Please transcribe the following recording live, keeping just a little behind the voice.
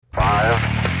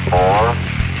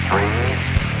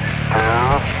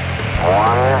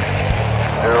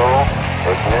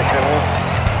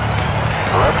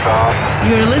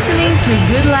You're listening to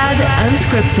Good Lad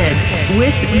Unscripted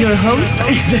with your host.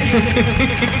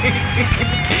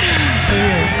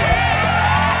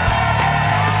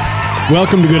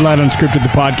 Welcome to Good Lad Unscripted, the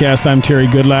podcast. I'm Terry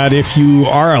Goodlad. If you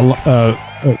are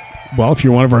if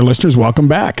you're one of our listeners, welcome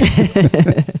back.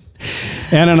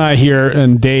 Anna and I here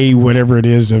on day whatever it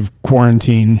is of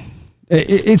quarantine.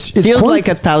 It feels like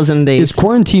 1,000 days. It's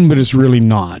quarantine, but it's really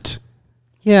not.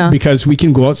 Yeah. Because we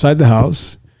can go outside the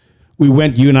house.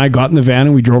 You and I got in the van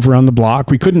and we drove around the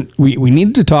block. We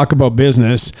needed to talk about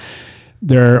business.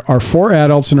 There are 4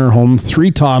 adults in our home, 3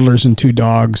 toddlers and 2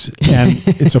 dogs, and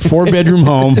it's a 4-bedroom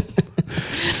home.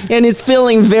 And it's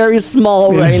feeling very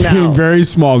small right now. Very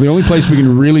small. The only place we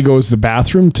can really go is the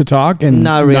bathroom to talk, and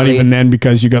not even then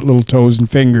because you got little toes and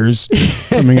fingers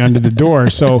coming under the door.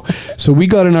 So we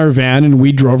got in our van and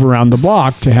we drove around the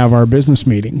block to have our business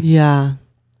meeting. Yeah.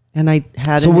 And I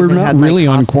had So we're not really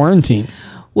on quarantine.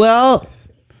 Well,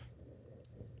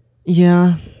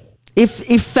 yeah. It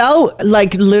felt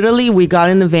like literally we got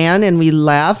in the van and we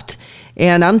left,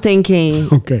 and I'm thinking,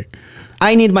 okay,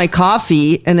 I need my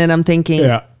coffee, and then I'm thinking,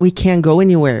 we can't go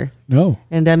anywhere. No.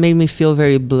 And that made me feel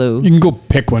very blue. You can go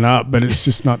pick one up, but it's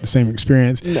just not the same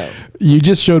experience. No. You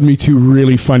just showed me 2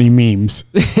 really funny memes.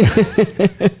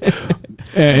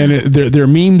 and they're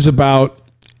memes about,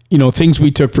 things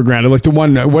we took for granted. Like the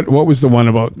one, what was the one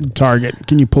about Target?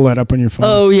 Can you pull that up on your phone?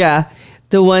 Oh, yeah.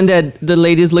 The one that the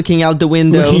lady's looking out the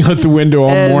window. Looking out the window,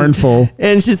 all mournful.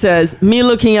 And she says, me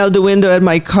looking out the window at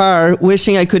my car,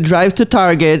 wishing I could drive to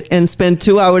Target and spend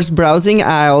 2 hours browsing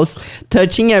aisles,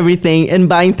 touching everything, and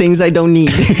buying things I don't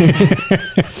need.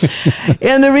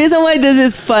 And the reason why this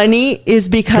is funny is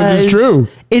because it's true.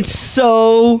 It's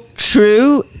so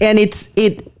true. And it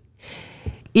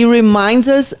reminds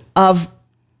us of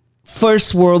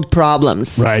first world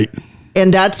problems. Right.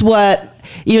 And that's what,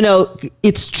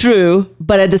 it's true,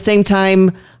 but at the same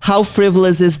time, how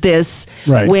frivolous is this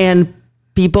when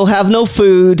people have no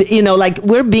food?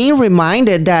 We're being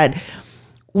reminded that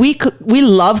we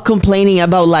love complaining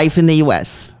about life in the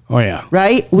U.S. Oh, yeah.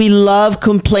 Right? We love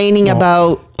complaining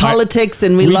about politics,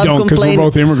 and we love complaining. Because we're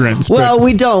both immigrants. Well,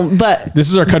 we don't, but... This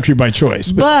is our country by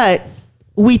choice. But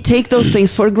we take those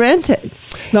things for granted.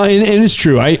 No, and it's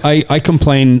true. I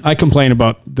complain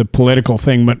about the political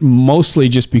thing, but mostly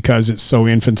just because it's so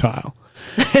infantile.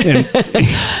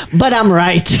 But I'm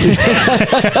right.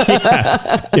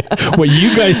 Yeah. What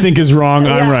you guys think is wrong,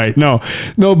 I'm right. No,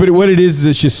 but what it is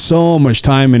it's just so much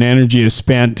time and energy is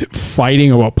spent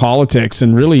fighting about politics,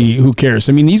 and really, who cares?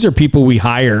 I mean, these are people we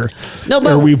hire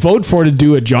or we vote for to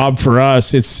do a job for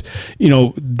us. It's,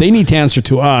 they need to answer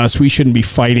to us. We shouldn't be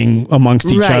fighting amongst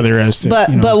each other as to,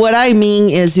 But what I mean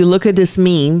is, you look at this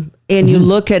meme and you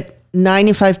look at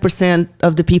 95%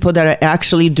 of the people that are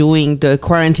actually doing the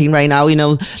quarantine right now,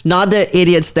 not the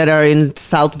idiots that are in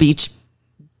South Beach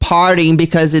partying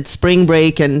because it's spring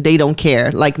break and they don't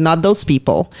care. Like, not those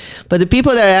people, but the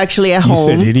people that are actually at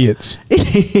home. You said idiots.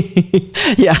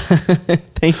 Yeah.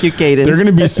 Thank you, Cadence. They're going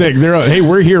to be sick. Hey,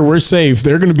 we're here. We're safe.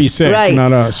 They're going to be sick,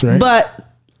 not us, right?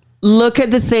 But look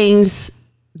at the things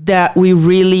that we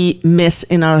really miss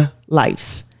in our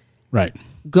lives. Right.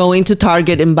 Going to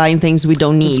Target and buying things we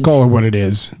don't need. Let's call it what it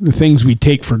is. The things we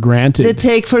take for granted.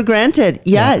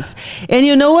 Yes. Yeah. And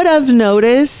you know what I've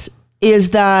noticed is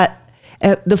that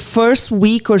the first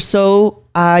week or so,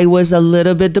 I was a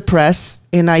little bit depressed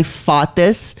and I fought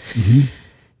this. Mm-hmm.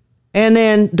 And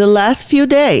then the last few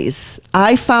days,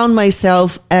 I found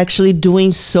myself actually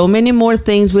doing so many more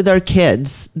things with our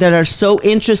kids that are so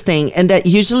interesting, and that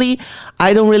usually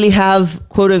I don't really have,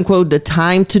 quote unquote, the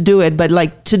time to do it. But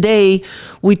like today,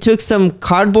 we took some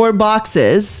cardboard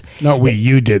boxes. Not we,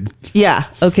 you did. Yeah.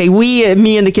 Okay.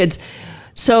 Me and the kids.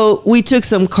 So we took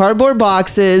some cardboard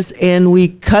boxes and we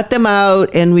cut them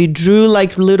out and we drew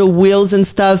like little wheels and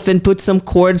stuff and put some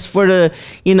cords for the,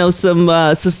 some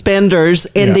suspenders,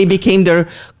 and they became their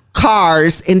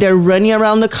cars, and they're running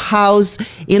around the house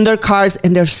in their cars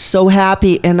and they're so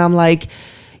happy. And I'm like,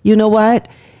 you know what?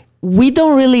 We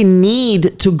don't really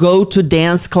need to go to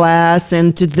dance class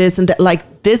and to this and that.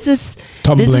 Like, this is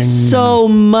so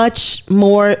much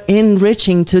more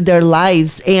enriching to their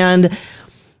lives. And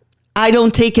I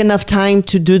don't take enough time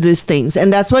to do these things.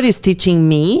 And that's what it's teaching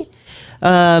me.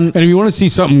 And if you want to see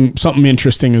something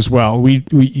interesting as well,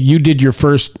 you did your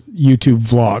first YouTube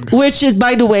vlog. Which is,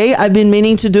 by the way, I've been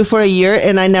meaning to do for a year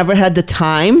and I never had the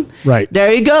time. Right.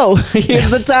 There you go. Here's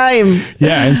the time.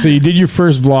 Yeah. And so you did your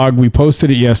first vlog. We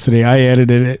posted it yesterday. I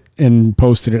edited it and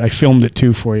posted it. I filmed it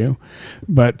too for you.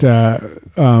 But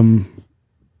you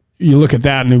look at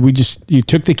that and you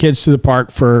took the kids to the park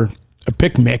for a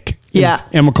picnic. Yeah.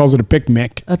 Emma calls it a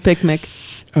picnic. A picnic.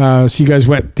 So you guys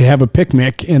went to have a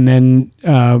picnic, and then,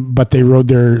 but they rode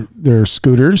their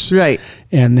scooters. Right.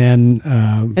 And then,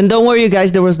 and don't worry, you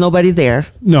guys, there was nobody there.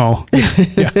 No,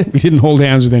 yeah, we didn't hold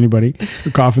hands with anybody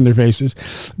or cough in their faces,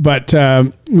 but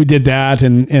we did that.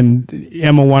 And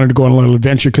Emma wanted to go on a little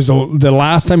adventure because the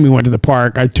last time we went to the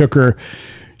park, I took her.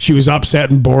 She was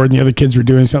upset and bored, and the other kids were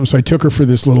doing something. So I took her for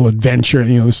this little adventure,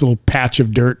 this little patch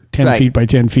of dirt, 10 feet by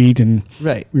 10 feet. And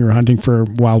we were hunting for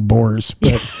wild boars.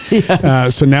 But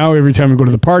yes. So now every time we go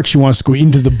to the park, she wants to go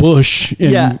into the bush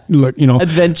and look,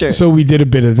 adventure. So we did a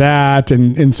bit of that.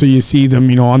 And so you see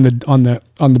them, on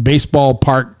the baseball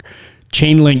park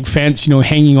chain link fence,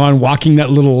 hanging on, walking that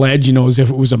little ledge, as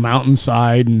if it was a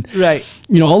mountainside, and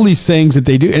all these things that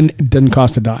they do, and it doesn't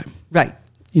cost a dime. Right.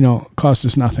 It costs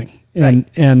us nothing. And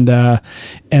it's the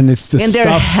and they're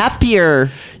stuff. Happier.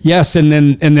 Yes, and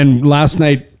then last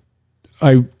night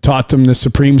I taught them the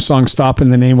Supreme song "Stop in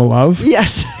the Name of Love."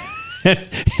 Yes.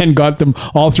 And got them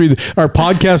all through our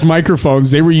podcast microphones.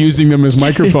 They were using them as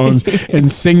microphones and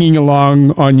singing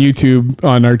along on YouTube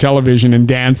on our television and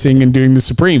dancing and doing the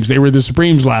Supremes. They were the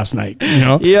Supremes last night,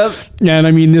 Yep. And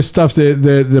I mean, this stuff,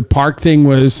 the park thing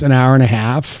was an hour and a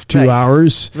half, 2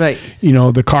 hours. Right.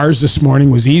 The Cars this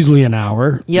morning was easily an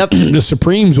hour. Yep. The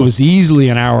Supremes was easily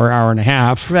an hour and a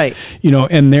half. Right.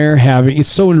 And it's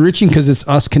so enriching because it's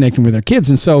us connecting with our kids.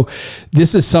 And so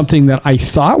this is something that I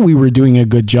thought we were doing a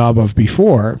good job of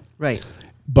before, right?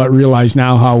 But realize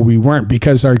now how we weren't,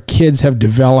 because our kids have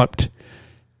developed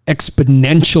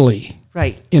exponentially,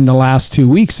 right, in the last 2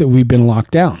 weeks that we've been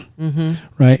locked down,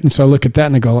 right? And so I look at that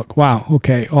and I go, wow,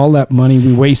 okay, all that money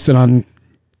we wasted on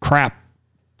crap,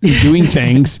 doing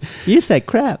things. You said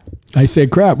crap. I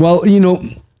said crap. Well,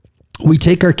 we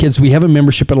take our kids. We have a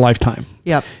membership at Lifetime.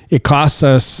 Yep. It costs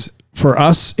us, for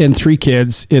us and 3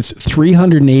 kids, it's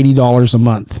 $380 a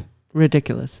month.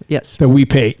 Ridiculous. Yes. That we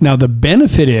pay. Now, the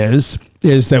benefit is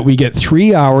that we get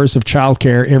 3 hours of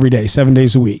childcare every day, 7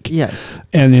 days a week. Yes.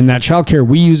 And in that childcare,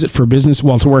 we use it for business,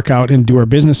 to work out and do our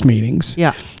business meetings.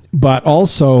 Yeah. But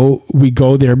also we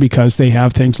go there because they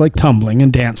have things like tumbling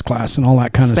and dance class and all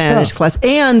that kind of stuff. Spanish class.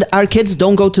 And our kids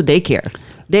don't go to daycare.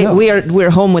 We're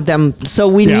home with them, so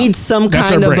we need some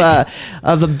kind of a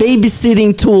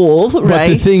babysitting tool, right? But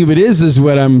the thing of it is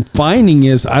what I'm finding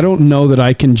is I don't know that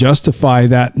I can justify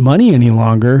that money any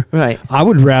longer. Right. I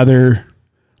would rather,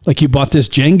 like, you bought this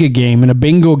Jenga game and a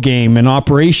bingo game and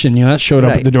Operation, that showed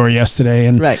up at the door yesterday,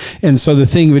 and so the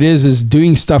thing of it is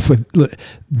doing stuff with.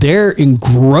 They're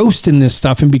engrossed in this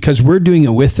stuff, and because we're doing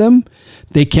it with them,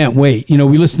 they can't wait.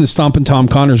 We listen to Stompin' Tom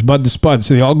Connor's Bud the Spud.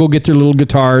 So they all go get their little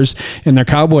guitars and their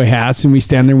cowboy hats, and we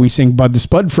stand there and we sing Bud the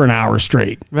Spud for an hour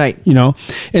straight. Right.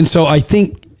 And so I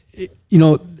think,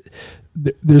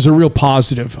 there's a real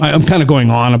positive. I'm kind of going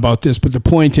on about this, but the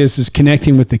point is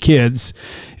connecting with the kids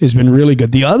has been really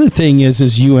good. The other thing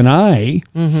is you and I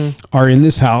are in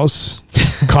this house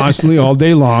constantly all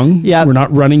day long. Yeah. We're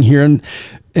not running here.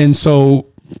 And so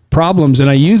problems, and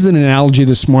I used an analogy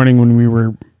this morning when we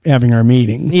were having our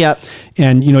meeting. Yep.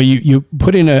 And you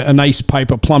put in a nice pipe,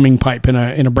 a plumbing pipe in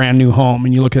a brand new home,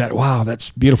 and you look at that, wow,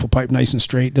 that's beautiful pipe, nice and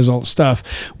straight, does all the stuff.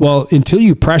 Well, until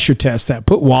you pressure test that,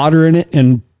 put water in it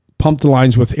and pump the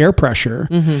lines with air pressure,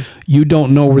 you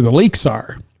don't know where the leaks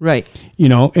are. Right.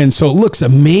 And so it looks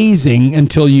amazing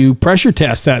until you pressure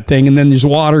test that thing, and then there's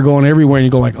water going everywhere, and you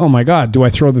go like, oh my God, do I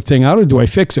throw the thing out or do I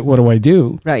fix it? What do I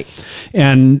do? Right.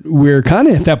 And we're kind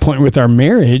of at that point with our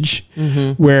marriage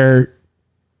where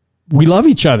we love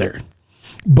each other,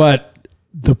 but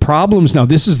the problems now,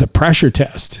 this is the pressure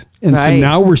test. And so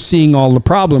now we're seeing all the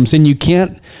problems, and you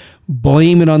can't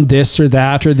blame it on this or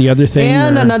that or the other thing.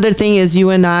 And another thing is you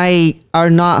and I are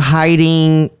not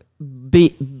hiding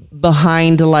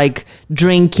behind like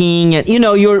drinking and,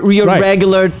 your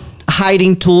regular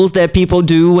hiding tools that people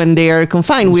do when they're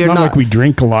confined. It's not like we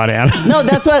drink a lot, Anna. No,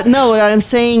 what I'm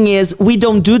saying is we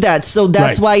don't do that. So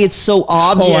that's why it's so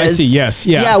obvious. Oh, I see. Yes.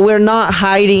 Yeah. Yeah. We're not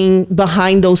hiding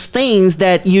behind those things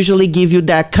that usually give you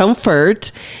that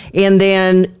comfort. And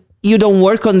then you don't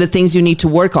work on the things you need to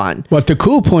work on. But the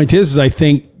cool point is I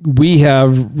think we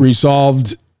have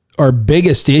resolved our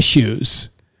biggest issues.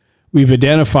 We've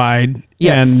identified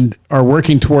and are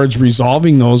working towards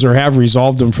resolving those, or have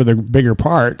resolved them for the bigger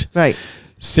part. Right.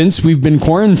 Since we've been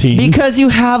quarantined. Because you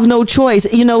have no choice.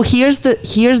 Here's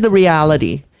the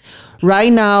reality.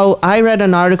 Right now, I read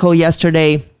an article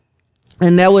yesterday,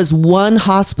 and there was one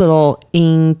hospital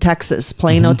in Texas,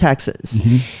 Plano, Texas.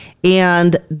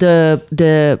 And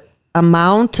the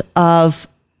amount of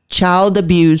child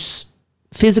abuse,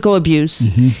 physical abuse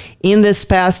in this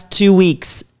past 2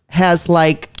 weeks has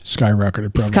like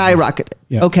skyrocketed. Skyrocketed.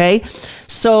 Yep. Okay.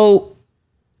 So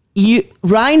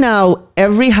right now,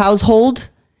 every household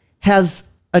has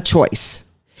a choice.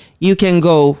 You can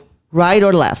go right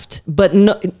or left, but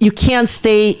no, you can't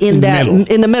stay in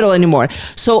the middle anymore.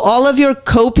 So all of your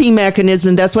coping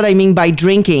mechanism, that's what I mean by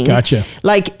drinking. Gotcha.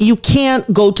 Like you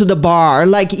can't go to the bar.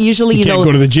 Like usually, you can't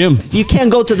go to the gym. You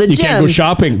can't go to the gym. You can't go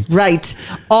shopping. Right.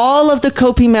 All of the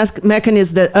coping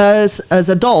mechanisms that us as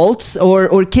adults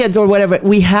or kids or whatever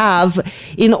we have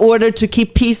in order to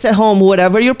keep peace at home,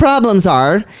 whatever your problems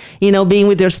are, being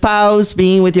with your spouse,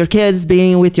 being with your kids,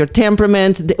 being with your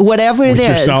temperament, whatever it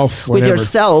is, with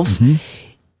yourself.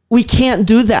 We can't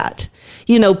do that.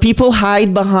 People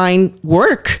hide behind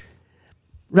work,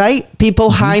 right? People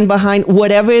hide behind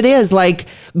whatever it is, like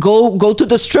go to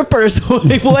the strippers,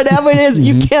 whatever it is,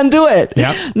 you can't do it.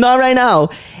 Yep. Not right now.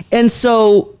 And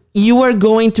so you are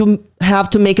going to have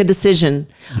to make a decision.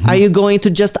 Are you going to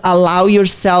just allow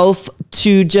yourself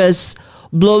to just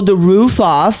blow the roof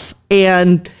off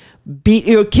and beat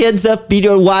your kids up, beat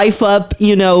your wife up,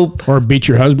 or beat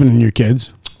your husband and your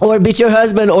kids? Or beat your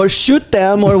husband or shoot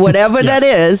them or whatever that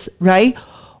is, right?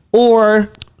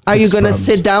 Or are you going to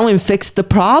sit down and fix the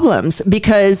problems?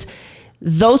 Because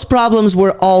those problems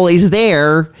were always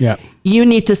there. Yeah. You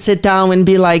need to sit down and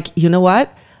be like, you know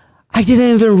what? I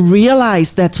didn't even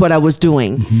realize that's what I was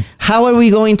doing. How are we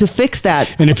going to fix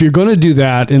that? And if you're going to do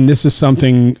that, and this is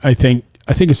something I think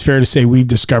it's fair to say we've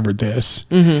discovered this,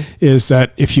 is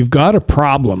that if you've got a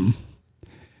problem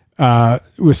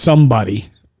with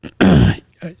somebody,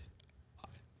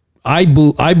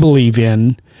 I believe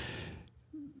in,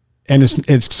 and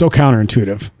it's so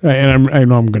counterintuitive, and I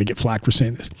know I'm going to get flack for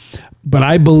saying this, but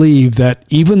I believe that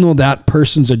even though that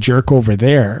person's a jerk over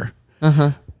there,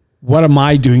 what am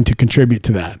I doing to contribute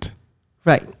to that?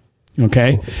 Right.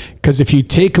 Okay. Because if you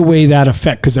take away that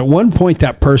effect, because at one point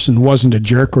that person wasn't a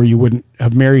jerk or you wouldn't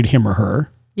have married him or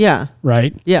her. Yeah.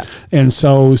 Right. Yeah. And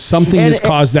so something has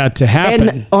caused that to happen.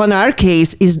 And on our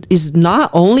case is not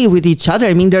only with each other.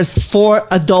 I mean, there's 4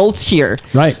 adults here.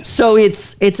 Right. So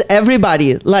it's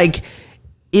everybody. Like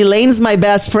Elaine's my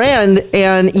best friend.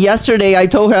 And yesterday I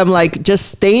told her, I'm like,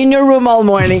 just stay in your room all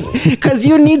morning because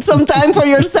you need some time for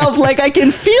yourself. Like I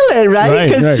can feel it, right?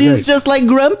 Because she's just like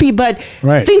grumpy. But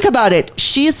think about it.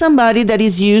 She's somebody that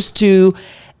is used to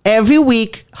every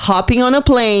week hopping on a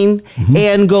plane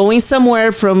and going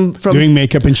somewhere from doing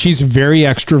makeup, and she's very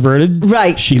extroverted.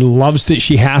 Right. She loves that.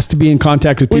 She has to be in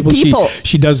contact with people.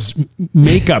 She does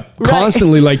makeup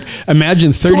constantly. Like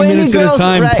imagine 30 minutes at a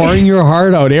time, pouring your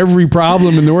heart out, every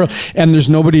problem in the world, and there's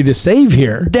nobody to save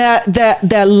here.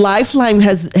 That lifeline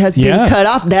has been cut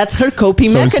off. That's her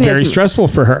coping mechanism. It's very stressful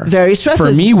for her. Very stressful.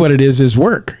 For me, what it is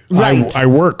work. Right. I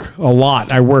work a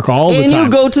lot. I work all the time. And you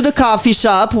go to the coffee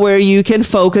shop where you can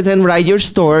focus and write your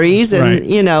stories and,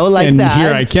 and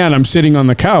that. And here I'm sitting on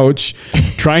the couch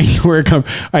trying to work.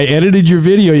 I edited your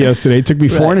video yesterday. It took me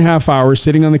 4.5 hours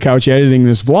sitting on the couch editing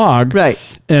this vlog. Right.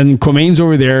 And Quamaine's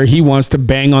over there. He wants to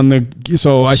bang on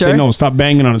so I say, no, stop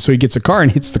banging on it. So he gets a car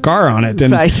and hits the car on it.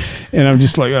 And, and I'm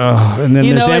just like, oh. And then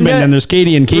there's Emma, and then there's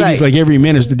Katie. And Katie's like every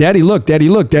minute, the daddy look, daddy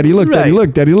look, daddy look, daddy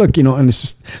look, daddy look, and it's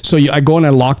just, so I go and I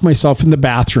lock myself in the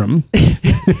bathroom.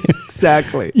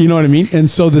 Exactly. You know what I mean? And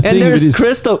so the thing of it is,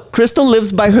 Crystal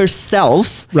lives by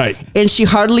herself. Right. And she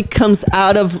hardly comes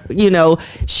out of,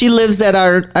 she lives at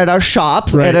our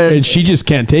shop. Right. And she just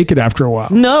can't take it after a while.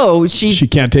 No, she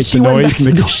can't take the noise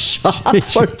in the shop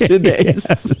for 2 days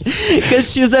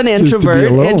because she's an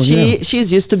introvert and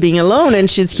she's used to being alone, and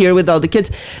she's here with all the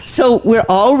kids. So we're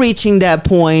all reaching that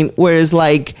point where it's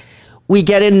like, we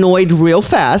get annoyed real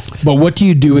fast. But what do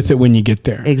you do with it when you get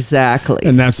there? Exactly.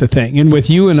 And that's the thing. And with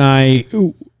you and I,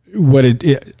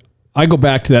 I go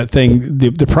back to that thing.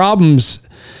 The problems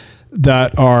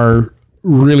that are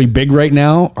really big right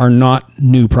now are not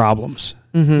new problems.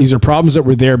 These are problems that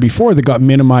were there before that got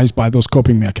minimized by those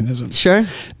coping mechanisms. Sure.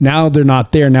 Now they're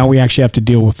not there. Now we actually have to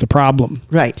deal with the problem.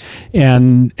 Right.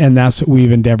 And that's what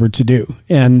we've endeavored to do.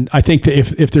 And I think that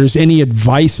if there's any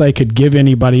advice I could give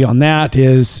anybody on that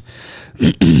is,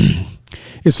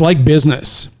 it's like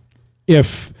business.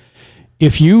 If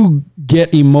you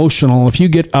get emotional, if you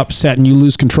get upset and you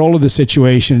lose control of the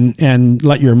situation and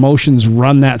let your emotions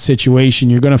run that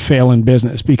situation, you're going to fail in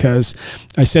business, because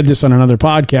I said this on another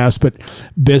podcast, but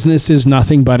business is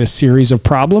nothing but a series of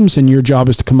problems, and your job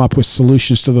is to come up with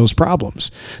solutions to those problems.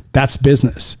 That's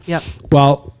business. Yep.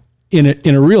 Well, in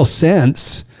a real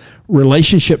sense,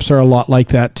 relationships are a lot like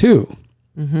that too.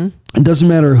 It doesn't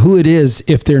matter who it is,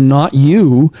 if they're not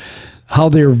you, how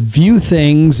they view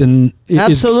things, and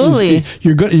absolutely,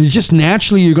 you're going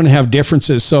to have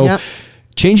differences. So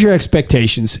change your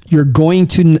expectations. You're going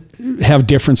to have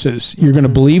differences. You're going to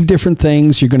believe different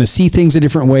things. You're going to see things a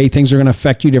different way. Things are going to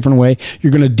affect you a different way.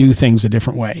 You're going to do things a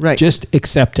different way. Right. Just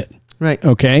accept it. Right.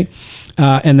 Okay.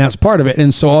 And that's part of it.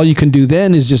 And so all you can do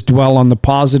then is just dwell on the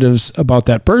positives about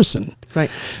that person. Right.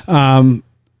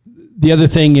 The other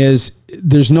thing is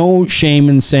there's no shame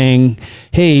in saying,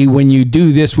 hey, when you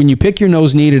do this, when you pick your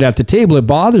nose and eat it at the table, it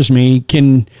bothers me.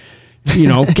 Can you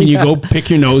go pick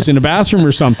your nose in a bathroom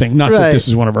or something? Not that this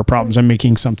is one of our problems. I'm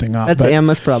making something up. That's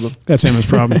Emma's problem. That's Emma's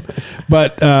problem.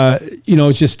 But,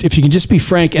 it's just, if you can just be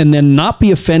frank and then not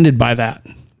be offended by that.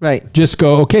 Right. Just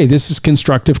go, okay, this is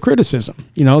constructive criticism.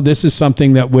 This is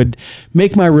something that would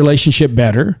make my relationship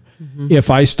better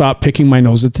if I stop picking my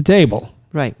nose at the table.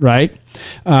 Right. Right.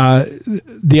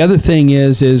 The other thing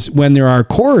is when there are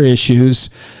core issues,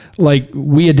 like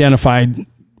we identified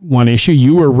one issue,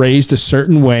 you were raised a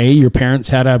certain way. Your parents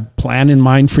had a plan in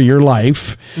mind for your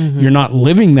life. You're not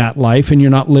living that life and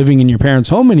you're not living in your parents'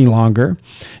 home any longer.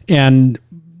 And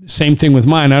same thing with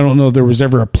mine. I don't know if there was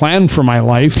ever a plan for my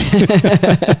life,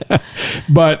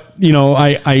 but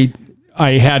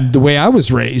I had the way I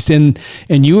was raised, and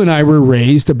you and I were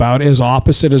raised about as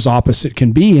opposite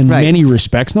can be in many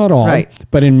respects, not all,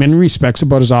 but in many respects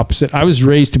about as opposite. I was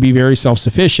raised to be very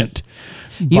self-sufficient.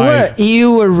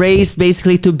 You were raised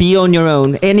basically to be on your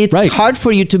own, and it's hard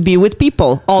for you to be with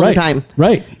people all the time.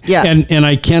 Right. Yeah. And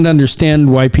I can't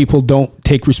understand why people don't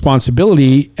take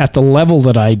responsibility at the level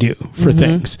that I do for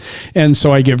things. And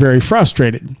so I get very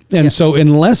frustrated. And so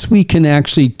unless we can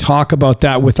actually talk about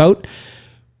that without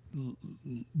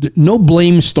no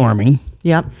blame storming.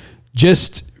 Yeah.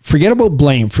 Just forget about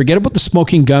blame. Forget about the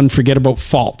smoking gun. Forget about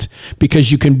fault,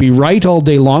 because you can be right all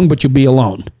day long, but you'll be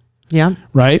alone. Yeah.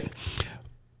 Right.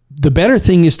 The better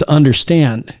thing is to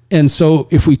understand. And so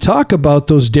if we talk about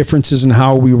those differences in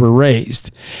how we were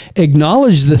raised,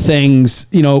 acknowledge the things,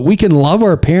 we can love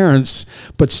our parents,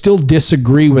 but still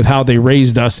disagree with how they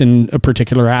raised us in a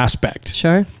particular aspect.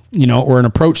 Sure. Or an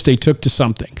approach they took to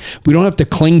something. We don't have to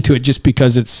cling to it just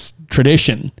because it's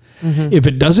tradition. If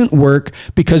it doesn't work,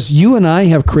 because you and I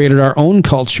have created our own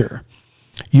culture.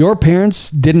 Your parents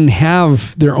didn't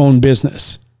have their own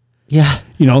business. Yeah.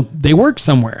 They worked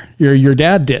somewhere. Your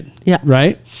dad did. Yeah.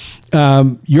 Right.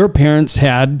 Your parents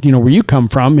had, where you come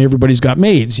from, everybody's got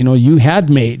maids. You had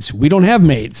maids. We don't have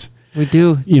maids. We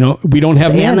do. We don't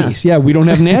have nannies. Yeah, we don't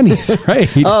have nannies, right?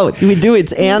 Oh, we do.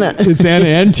 It's Anna. It's Anna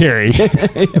and Terry.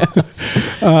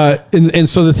 And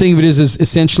so the thing of it is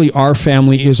essentially our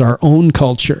family is our own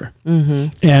culture.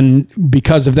 And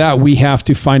because of that, we have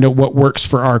to find out what works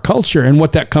for our culture. And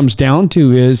what that comes down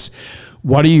to is,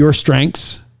 what are your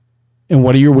strengths and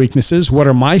what are your weaknesses? What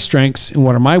are my strengths and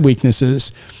what are my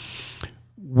weaknesses?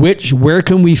 Where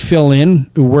can we fill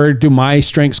in? Where do my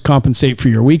strengths compensate for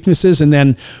your weaknesses? And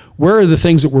then where are the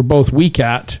things that we're both weak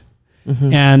at?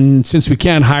 And since we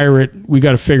can't hire it, we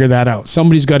got to figure that out.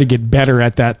 Somebody's got to get better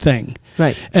at that thing.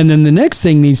 Right. And then the next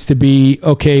thing needs to be,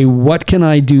 okay, what can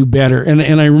I do better? And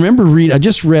I remember I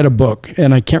just read a book,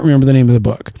 and I can't remember the name of the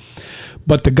book,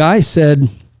 but the guy said,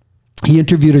 he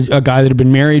interviewed a guy that had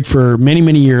been married for many,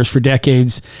 many years, for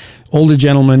decades, older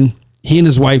gentleman. He and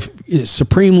his wife is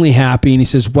supremely happy. And he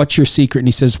says, what's your secret? And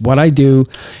he says, what I do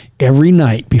every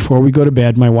night before we go to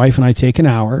bed, my wife and I take an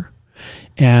hour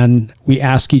and we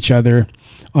ask each other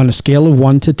on a scale of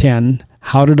 1 to 10,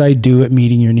 how did I do at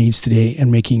meeting your needs today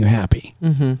and making you happy?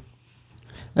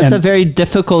 That's a very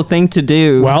difficult thing to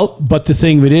do. Well, but the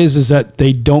thing of it is that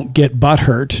they don't get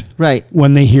butthurt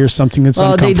when they hear something that's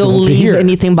uncomfortable to hear. They don't leave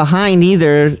anything behind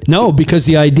either. No, because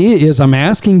the idea is I'm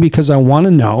asking because I want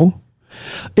to know.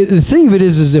 The thing of it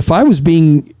is if I was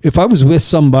with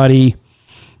somebody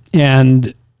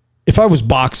and if I was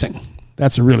boxing,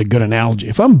 that's a really good analogy.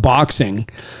 If I'm boxing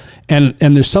and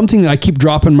there's something that I keep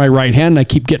dropping my right hand and I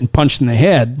keep getting punched in the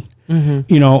head,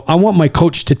 I want my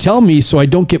coach to tell me so I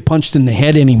don't get punched in the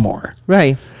head anymore.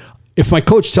 Right. If my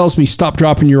coach tells me stop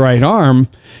dropping your right arm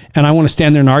and I want to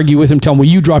stand there and argue with him, tell him, well,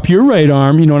 you drop your right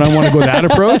arm, and I want to go that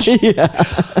approach.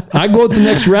 I go at the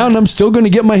next round, I'm still going to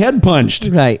get my head punched.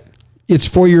 Right. It's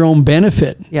for your own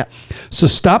benefit. Yeah. So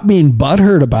stop being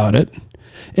butthurt about it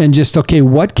and just, okay,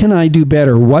 what can I do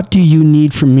better? What do you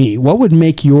need from me? What would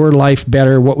make your life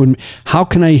better? How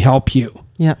can I help you?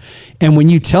 Yeah. And when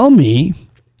you tell me,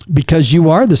 because you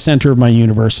are the center of my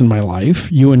universe and my life,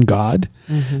 you and God,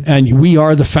 and we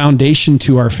are the foundation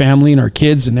to our family and our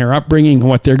kids and their upbringing and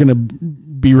what they're going to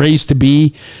be raised to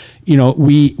be,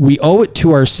 we owe it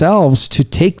to ourselves to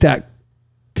take that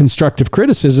constructive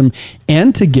criticism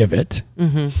and to give it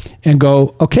and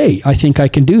go, okay, I think I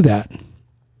can do that.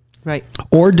 Right.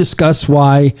 Or discuss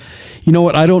why, you know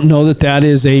what, I don't know that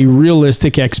is a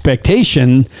realistic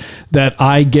expectation that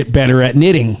I get better at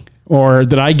knitting, or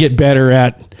that I get better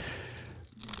at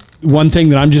one thing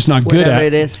that I'm just not good Whatever at.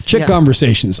 it is. Chick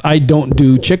conversations. I don't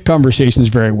do chick conversations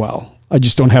very well. I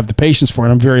just don't have the patience for it.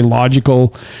 I'm a very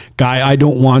logical guy. I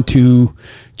don't want to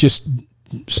just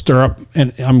stir up,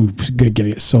 and I'm going to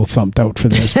get so thumped out for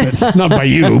this, but not by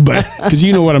you, but because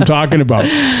you know what I'm talking about.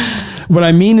 What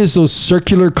I mean is those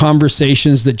circular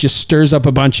conversations that just stirs up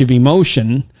a bunch of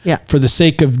emotion for the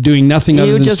sake of doing nothing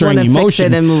other than stirring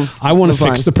emotion. I want to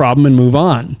fix the problem and move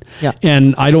on. Yeah.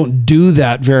 And I don't do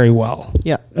that very well.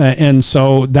 Yeah. And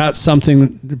so that's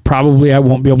something that probably I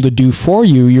won't be able to do for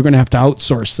you. You're going to have to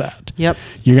outsource that. Yep.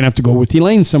 You're going to have to go with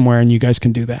Elaine somewhere, and you guys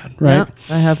can do that, right?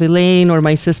 Yeah. I have Elaine or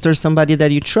my sister, somebody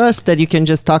that you trust, that you can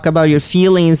just talk about your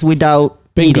feelings without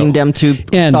needing them to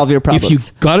solve your problems. If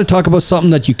you've got to talk about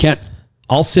something that you can't,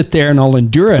 I'll sit there and I'll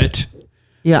endure it.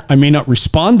 Yeah. I may not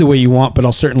respond the way you want, but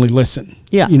I'll certainly listen.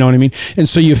 Yeah. You know what I mean? And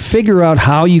so you figure out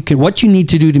how you can, what you need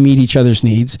to do to meet each other's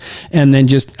needs. And then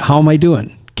just, how am I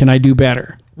doing? Can I do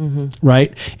better? Mm-hmm.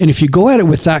 Right. And if you go at it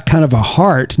with that kind of a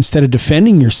heart, instead of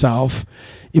defending yourself,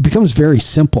 it becomes very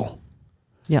simple.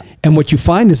 Yeah. And what you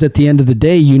find is at the end of the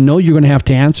day, you know you're going to have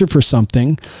to answer for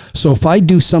something. So if I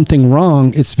do something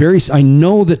wrong, I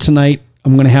know that tonight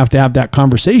I'm going to have that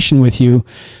conversation with you.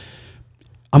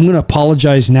 I'm going to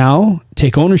apologize now,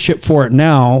 take ownership for it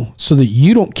now, so that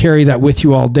you don't carry that with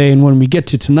you all day. And when we get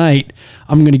to tonight,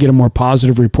 I'm going to get a more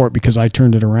positive report because I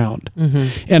turned it around.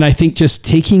 Mm-hmm. And I think just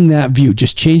taking that view,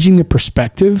 just changing the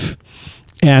perspective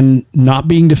and not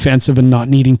being defensive and not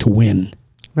needing to win.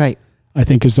 Right. I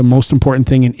think is the most important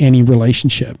thing in any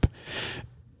relationship.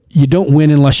 You don't win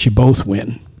unless you both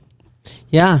win.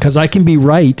 Yeah. Because I can be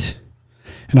right,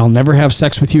 and I'll never have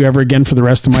sex with you ever again for the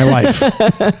rest of my life.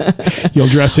 You'll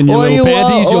dress in your little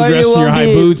panties, you'll dress in your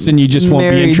high boots, and you just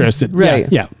won't be interested. Right.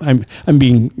 Yeah. I'm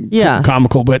being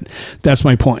comical, but that's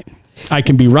my point. I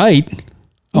can be right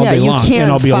all day long, and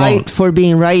I'll be alone. You can't fight for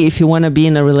being right if you want to be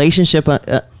in a relationship.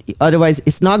 Otherwise,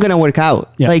 it's not going to work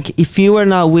out. Yeah. Like, if you are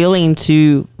not willing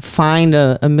to find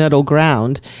a middle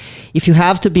ground, if you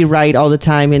have to be right all the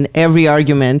time in every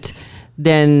argument,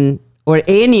 then, or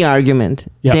any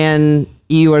argument, then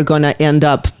you are going to end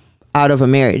up out of a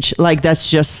marriage. Like, it's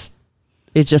just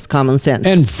common sense.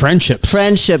 And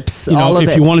friendships, all of it.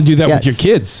 If you want to do that with your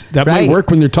kids, that might work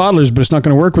when they're toddlers, but it's not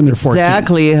going to work when they're 14.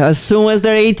 Exactly. As soon as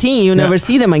they're 18, you never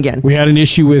see them again. We had an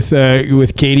issue with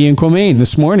Katie and Quamaine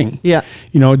this morning. Yeah.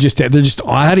 They're just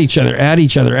at each other.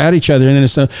 And then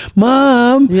it's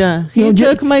Mom. Yeah. He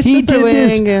took my super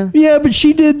wing. Yeah, but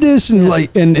she did this.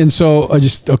 And so I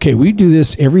just, we do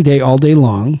this every day, all day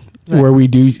long. Right. Where we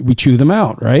chew them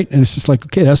out. Right. And it's just like,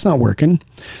 okay, that's not working.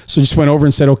 So just went over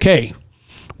and said, okay,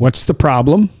 what's the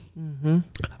problem? Mm-hmm.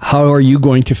 How are you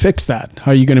going to fix that?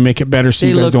 How are you going to make it better so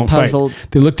you guys don't fight?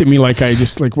 They looked at me like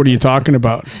what are you talking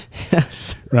about?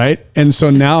 Yes. Right. And so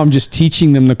now I'm just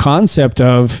teaching them the concept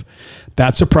of,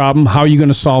 that's a problem. How are you going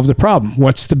to solve the problem?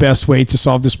 What's the best way to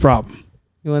solve this problem?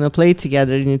 You want to play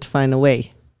together, you need to find a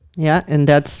way. Yeah. And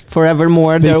that's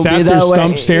forevermore. They sat there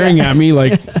stumped staring at me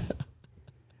like...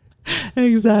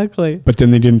 Exactly. But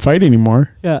then they didn't fight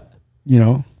anymore. Yeah.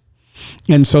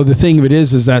 And so the thing of it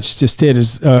is that's just it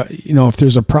is, if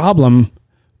there's a problem,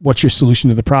 what's your solution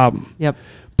to the problem? Yep.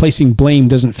 Placing blame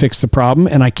doesn't fix the problem.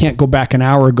 And I can't go back an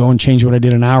hour ago and change what I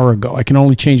did an hour ago. I can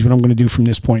only change what I'm going to do from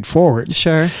this point forward.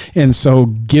 Sure. And so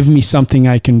give me something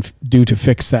I can do to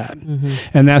fix that. Mm-hmm.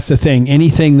 And that's the thing.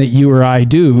 Anything that you or I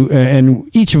do,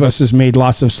 and each of us has made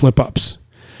lots of slip-ups.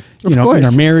 In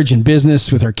our marriage and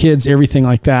business with our kids, everything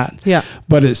like that. Yeah.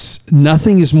 But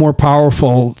nothing is more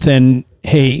powerful than,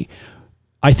 hey,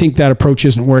 I think that approach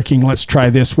isn't working. Let's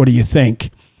try this. What do you think?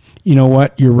 You know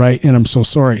what? You're right. And I'm so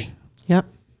sorry. Yep.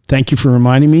 Thank you for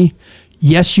reminding me.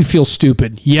 Yes, you feel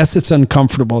stupid. Yes, it's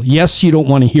uncomfortable. Yes, you don't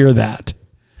want to hear that.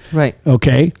 Right.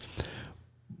 Okay.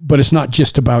 But it's not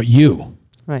just about you.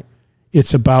 Right.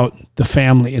 It's about the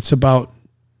family. It's about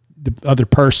the other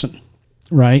person.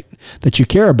 Right, that you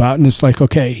care about. And it's like,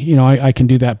 okay, I can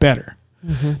do that better.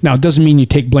 Mm-hmm. Now, it doesn't mean you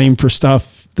take blame for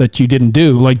stuff that you didn't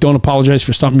do. Like, don't apologize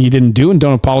for something you didn't do, and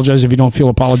don't apologize if you don't feel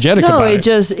apologetic about it.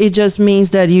 No, it just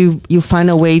means that you find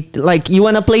a way. Like, you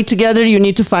want to play together, you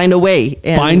need to find a way.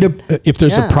 If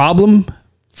there's a problem,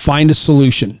 find a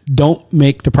solution. Don't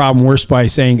make the problem worse by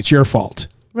saying it's your fault.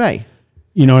 Right.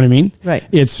 You know what I mean? Right.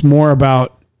 It's more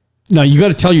about, now you got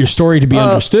to tell your story to be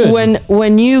understood.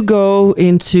 When you go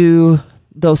into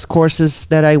those courses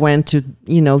that I went to,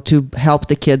 to help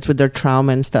the kids with their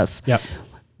trauma and stuff. Yeah.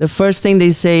 The first thing they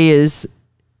say is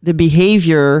the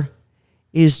behavior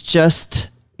is just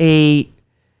a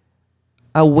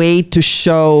a way to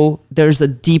show there's a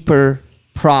deeper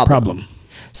problem.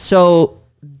 So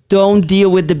don't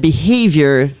deal with the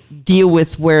behavior, deal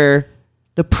with where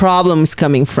the problem is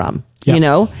coming from. Yep. You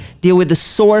know, deal with the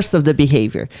source of the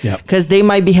behavior. Because they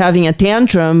might be having a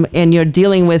tantrum and you're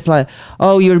dealing with like,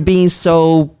 oh, you're being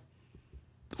so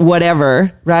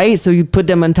whatever, right? So you put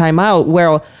them on timeout.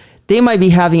 Well, they might be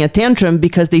having a tantrum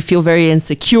because they feel very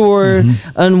insecure,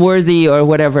 unworthy, or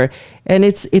whatever. And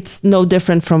it's no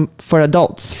different for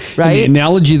adults, right? And the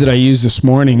analogy that I used this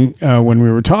morning when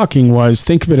we were talking was,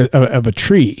 think of it of a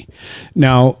tree.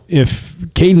 Now, if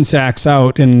Cadence acts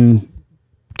out and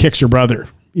kicks her brother,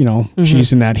 you know,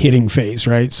 she's in that hitting phase,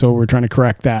 right? So we're trying to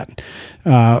correct that.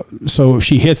 So if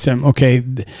she hits him, okay,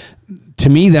 to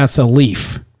me, that's a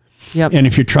leaf. Yep. And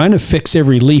if you're trying to fix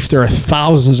every leaf, there are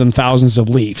thousands and thousands of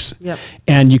leaves. Yep.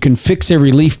 And you can fix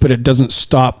every leaf, but it doesn't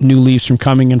stop new leaves from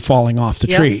coming and falling off the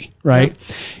tree, right? Yep.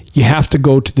 You have to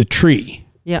go to the tree.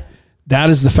 Yeah. That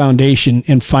is the foundation,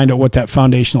 and find out what that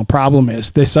foundational problem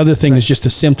is. This other thing is just a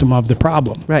symptom of the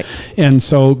problem. Right. And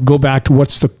so go back to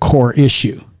what's the core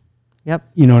issue. Yep.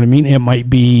 You know what I mean? It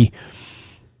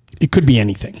could be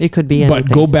anything. It could be anything.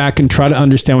 But go back and try to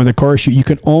understand what the core issue. You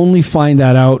can only find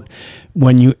that out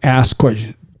when you ask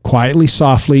questions. Quietly,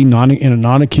 softly, in a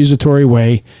non-accusatory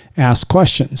way, ask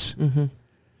questions.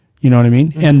 You know what I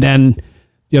mean? And then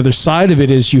the other side of it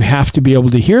is you have to be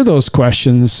able to hear those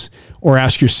questions or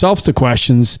ask yourself the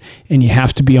questions, and you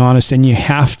have to be honest, and you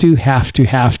have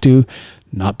to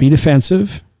not be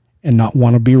defensive and not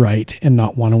want to be right and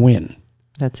not want to win.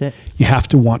 That's it. You have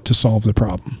to want to solve the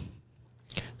problem.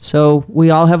 So we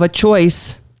all have a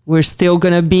choice. We're still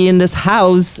going to be in this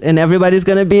house, and everybody's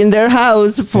going to be in their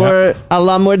house for a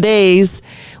lot more days.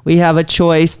 We have a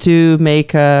choice to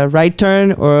make a right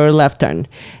turn or a left turn.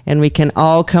 And we can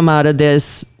all come out of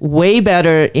this way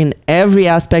better in every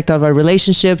aspect of our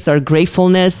relationships, our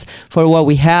gratefulness for what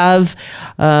we have,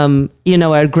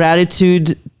 our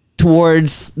gratitude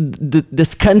towards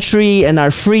this country and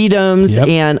our freedoms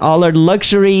and all our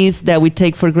luxuries that we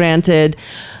take for granted.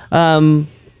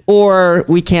 Or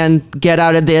we can get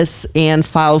out of this and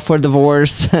file for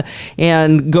divorce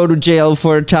and go to jail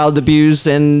for child abuse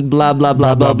and blah, blah,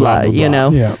 blah, blah, blah, you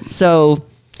know? Yeah. So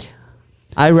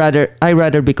I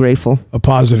rather be grateful. A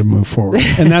positive move forward.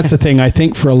 And that's the thing. I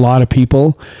think for a lot of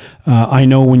people, I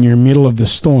know when you're in the middle of the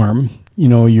storm, you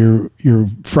know, you're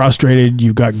frustrated,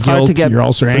 you've got guilt, you're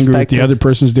also angry with the other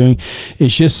person's doing.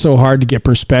 It's just so hard to get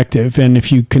perspective. And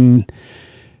if you can,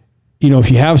 you know,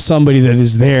 if you have somebody that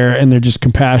is there and they're just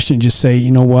compassionate, just say, you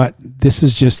know what, this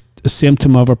is just a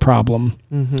symptom of a problem.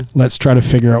 Let's try to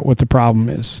figure out what the problem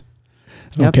is.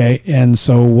 Okay. And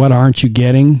so what aren't you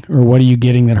getting, or what are you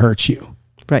getting that hurts you?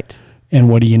 Right. And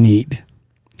what do you need?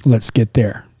 Let's get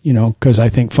there, you know, because I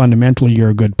think fundamentally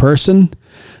you're a good person.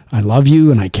 I love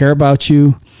you and I care about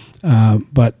you.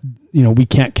 But, you know, we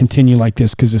can't continue like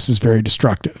this because this is very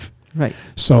destructive. Right.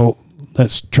 So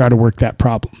let's try to work that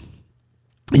problem,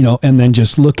 you know, and then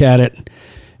just look at it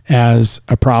as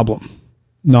a problem,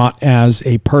 not as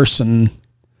a person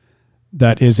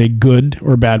that is a good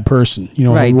or bad person. You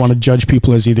know, we want to judge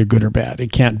people as either good or bad.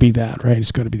 It can't be that, right?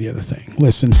 It's got to be the other thing.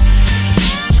 Listen,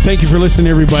 thank you for listening,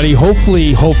 everybody.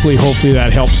 Hopefully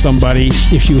that helps somebody.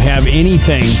 If you have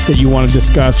anything that you want to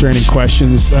discuss or any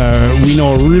questions, we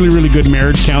know a really, really good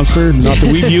marriage counselor. Not that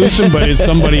we've used him, but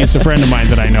it's a friend of mine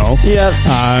that I know.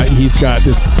 Yep. He's got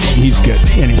this. He's good.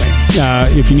 Anyway,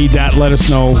 if you need that, let us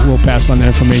know. We'll pass on the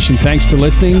information. Thanks for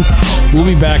listening. We'll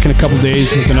be back in a couple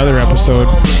days with another episode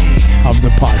of the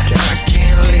podcast.